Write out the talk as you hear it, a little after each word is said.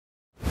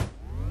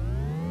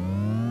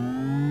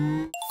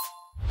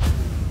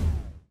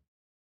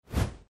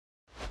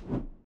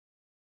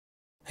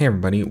Hey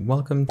everybody,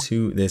 welcome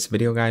to this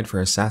video guide for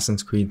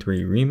Assassin's Creed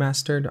 3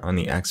 Remastered on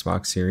the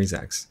Xbox Series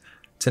X.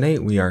 Today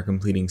we are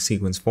completing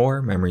Sequence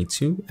 4, Memory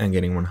 2, and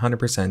getting 100%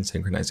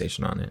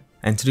 synchronization on it.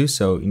 And to do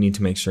so, you need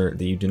to make sure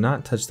that you do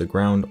not touch the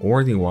ground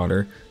or the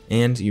water,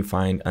 and you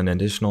find an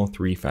additional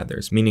 3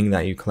 feathers, meaning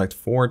that you collect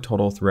 4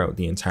 total throughout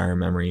the entire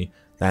memory.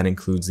 That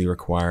includes the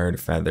required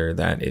feather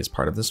that is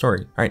part of the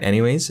story. Alright,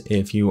 anyways,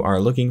 if you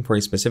are looking for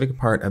a specific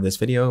part of this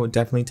video,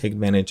 definitely take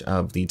advantage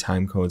of the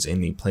time codes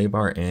in the play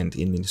bar and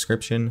in the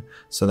description,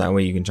 so that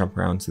way you can jump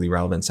around to the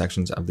relevant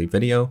sections of the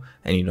video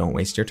and you don't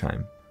waste your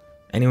time.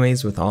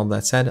 Anyways, with all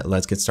that said,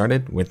 let's get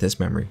started with this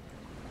memory.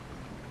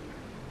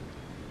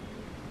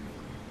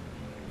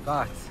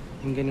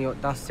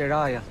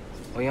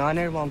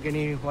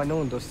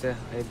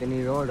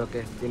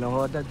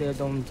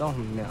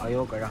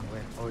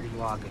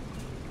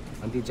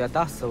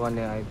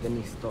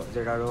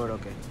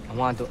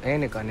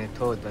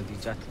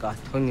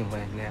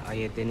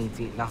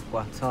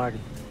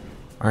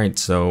 Alright,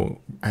 so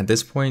at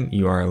this point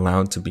you are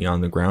allowed to be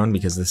on the ground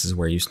because this is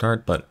where you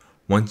start, but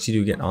once you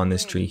do get on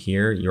this tree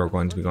here, you're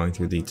going to be going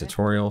through the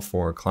tutorial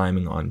for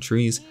climbing on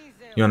trees.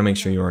 You want to make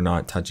sure you are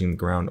not touching the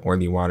ground or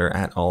the water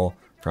at all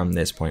from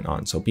this point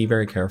on, so be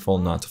very careful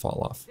not to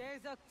fall off.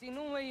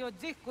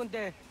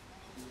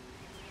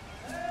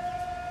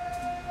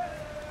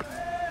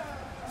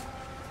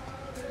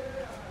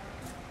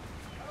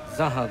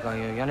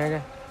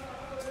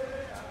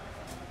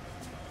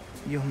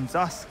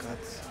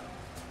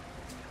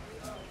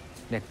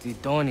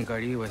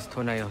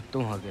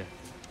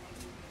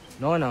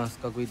 Nona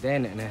ska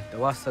guidene ne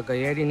tawasa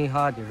gayeri ni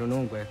hadi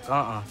runungwe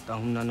kaa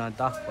tahunana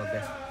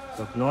dakwabe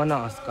so nona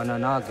askana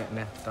nage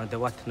ne tante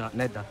watna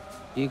neda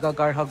iga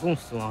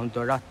garhagunsu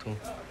hundoratu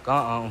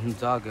kaa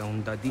hunzage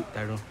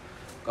hundaditaru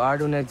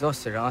gardu ne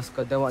zosera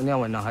aska dewa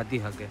nyawana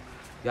hadihage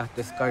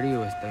yahtes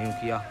kariwes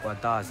tayunki yahwa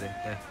daze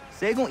te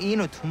Sego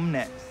ino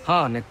tumne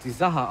ha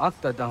nektizaha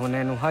akta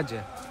dahunenu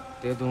haje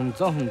te dum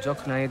zohun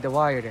jokna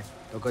edewaire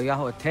toga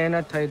yaho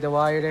tena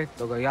taidewaire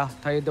toga yah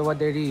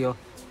taidewaderio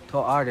to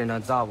arena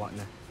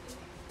zawane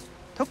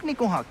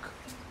Tokniku hak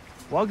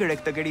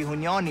Wagerek tagari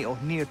hunyani o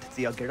nirt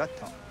zia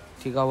gerata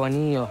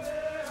Tigawanio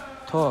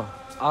to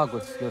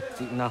aguts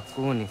yotti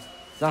nakuni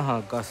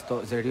zaha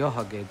gasto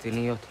zeriohage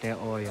ziniotne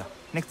oya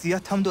Nekzia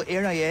tamdo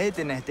era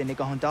yedene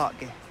denika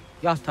hondage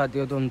Yahta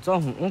diodun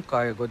zohun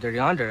unkae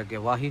goderianderage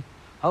wahi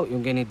Hau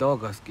yungeni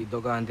dogas ki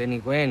dogan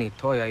deni gweni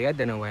toya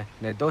yedenewe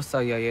ne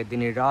dosa ya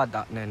yedini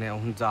rada ne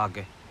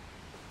unzage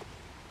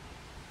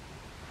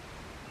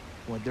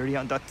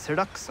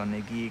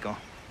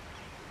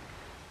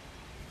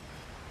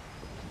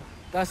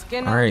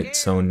Alright,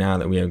 so now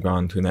that we have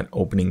gone through that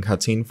opening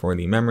cutscene for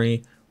the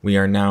memory, we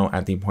are now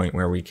at the point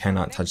where we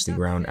cannot touch the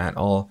ground at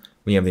all.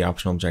 We have the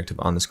optional objective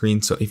on the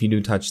screen, so if you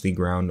do touch the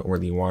ground or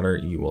the water,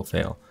 you will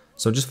fail.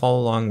 So just follow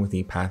along with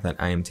the path that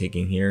I am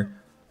taking here,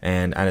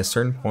 and at a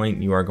certain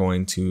point you are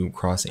going to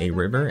cross a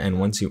river, and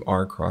once you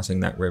are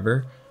crossing that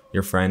river,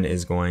 your friend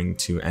is going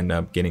to end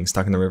up getting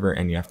stuck in the river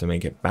and you have to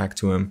make it back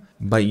to him.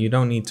 But you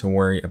don't need to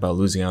worry about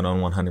losing out on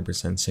 100%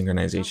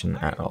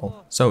 synchronization at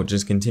all. So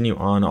just continue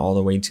on all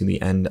the way to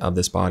the end of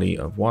this body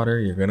of water.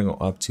 You're going to go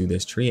up to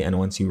this tree, and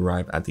once you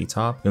arrive at the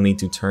top, you'll need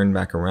to turn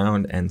back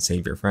around and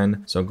save your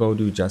friend. So go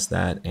do just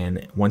that,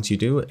 and once you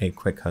do, a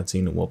quick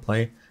cutscene will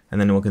play, and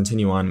then we'll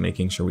continue on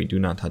making sure we do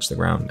not touch the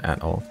ground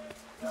at all.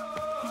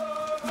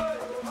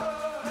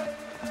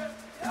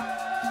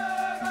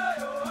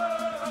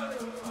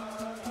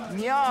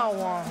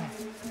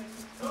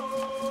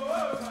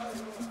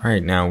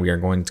 Alright, now we are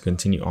going to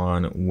continue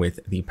on with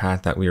the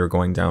path that we were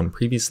going down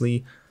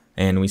previously,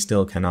 and we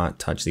still cannot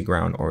touch the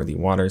ground or the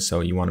water, so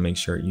you want to make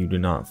sure you do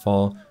not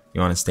fall.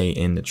 You want to stay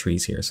in the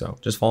trees here, so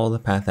just follow the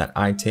path that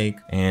I take,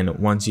 and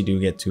once you do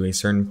get to a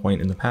certain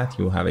point in the path,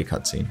 you will have a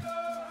cutscene.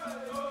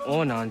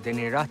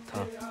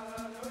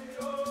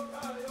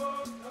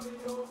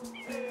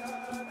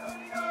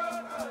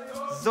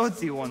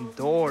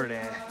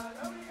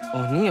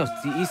 Onio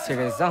ti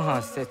isere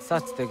zaha set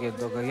satstege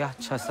doga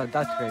yacha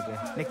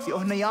sadatrege Nekzi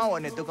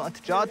ohnayawane doga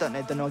atjada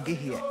ne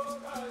danogihie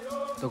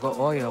doga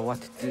oya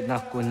wat ti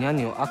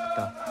nakunyanyo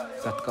akta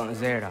satkan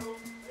zera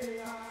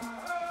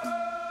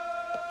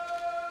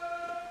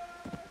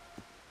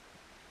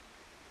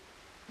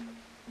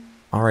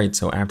Alright,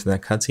 so after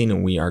that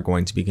cutscene, we are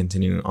going to be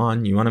continuing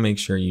on. You want to make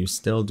sure you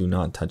still do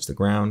not touch the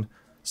ground,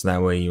 so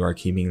that way you are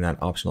keeping that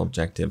optional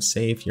objective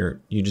safe.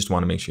 You just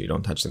want to make sure you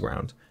don't touch the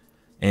ground.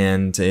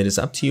 And it is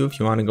up to you if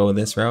you want to go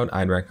this route.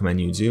 I'd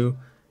recommend you do.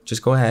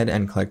 Just go ahead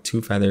and collect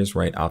 2 feathers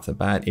right off the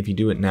bat. If you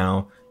do it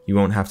now, you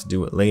won't have to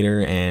do it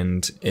later,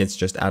 and it's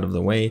just out of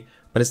the way.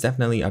 But it's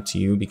definitely up to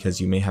you because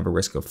you may have a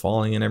risk of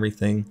falling and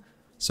everything.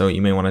 So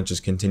you may want to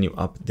just continue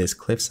up this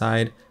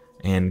cliffside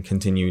and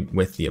continue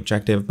with the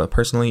objective. But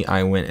personally,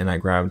 I went and I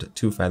grabbed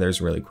 2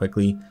 feathers really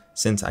quickly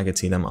since I could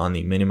see them on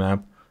the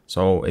minimap.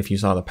 So if you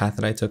saw the path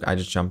that I took, I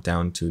just jumped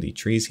down to the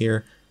trees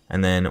here.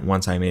 And then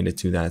once I made it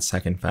to that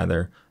second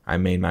feather, I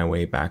made my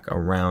way back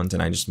around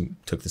and I just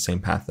took the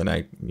same path that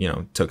I,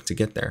 took to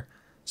get there.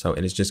 So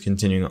it is just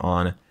continuing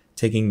on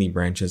taking the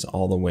branches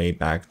all the way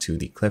back to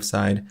the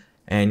cliffside.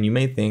 And you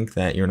may think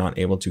that you're not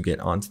able to get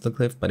onto the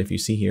cliff, but if you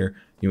see here,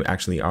 you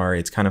actually are.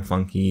 It's kind of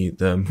funky,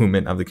 the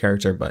movement of the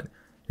character, but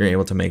you're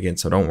able to make it,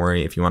 so don't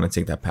worry if you want to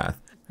take that path.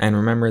 And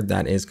remember,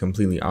 that is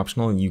completely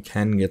optional. You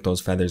can get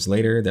those feathers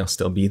later, they'll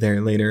still be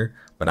there later,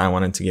 but I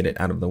wanted to get it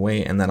out of the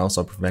way, and that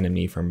also prevented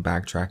me from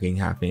backtracking,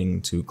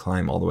 having to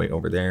climb all the way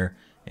over there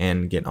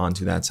and get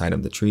onto that side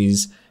of the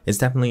trees. It's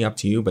definitely up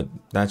to you, but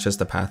that's just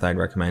the path I'd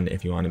recommend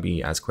if you want to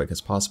be as quick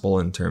as possible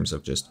in terms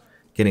of just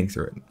getting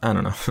through it. I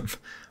don't know.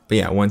 But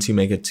yeah, once you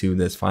make it to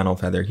this final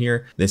feather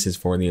here, this is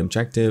for the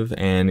objective,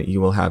 and you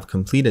will have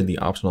completed the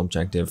optional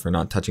objective for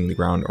not touching the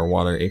ground or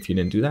water if you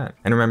didn't do that.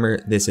 And remember,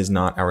 this is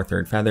not our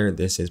third feather,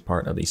 this is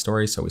part of the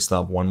story, so we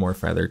still have one more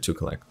feather to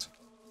collect.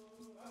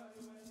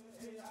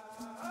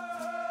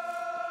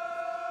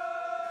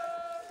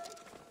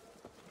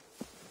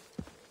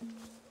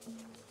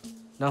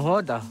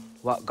 Nahoda,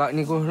 what got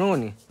ni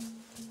guruni?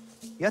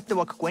 Yatta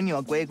wak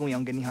kwenyo agwego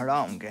yang gani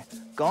haraunge.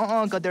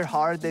 Ga gader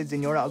harde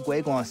zinora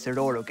agwego a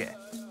seroroge.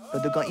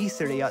 But the ga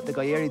isere yat the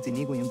gayeri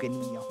zinigo yang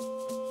gania.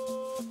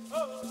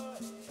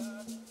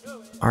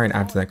 Alright,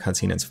 after that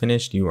cutscene is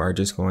finished, you are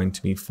just going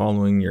to be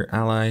following your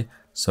ally.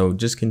 So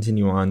just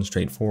continue on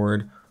straight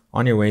forward.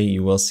 On your way,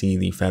 you will see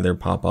the feather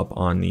pop up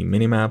on the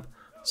minimap.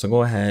 So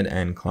go ahead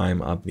and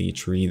climb up the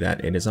tree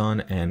that it is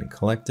on and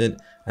collect it.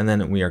 And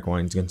then we are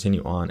going to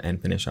continue on and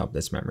finish up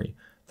this memory.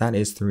 That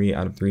is 3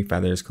 out of 3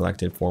 feathers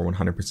collected for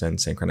 100%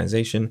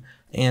 synchronization.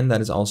 And that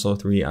is also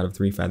 3 out of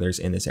 3 feathers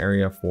in this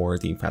area for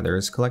the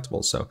feathers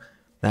collectibles. So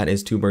that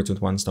is 2 birds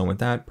with 1 stone with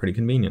that. Pretty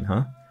convenient,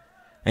 huh?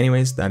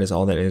 Anyways, that is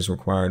all that is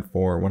required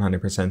for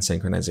 100%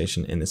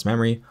 synchronization in this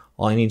memory.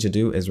 All I need to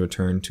do is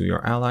return to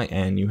your ally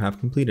and you have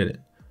completed it.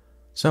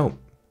 So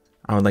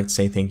I would like to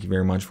say thank you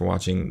very much for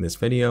watching this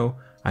video.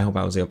 I hope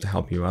I was able to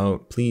help you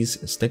out. Please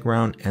stick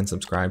around and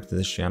subscribe to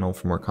this channel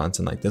for more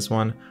content like this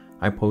one.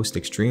 I post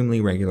extremely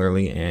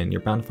regularly and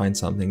you're bound to find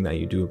something that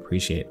you do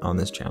appreciate on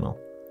this channel.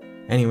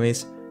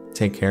 Anyways,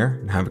 take care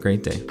and have a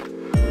great day.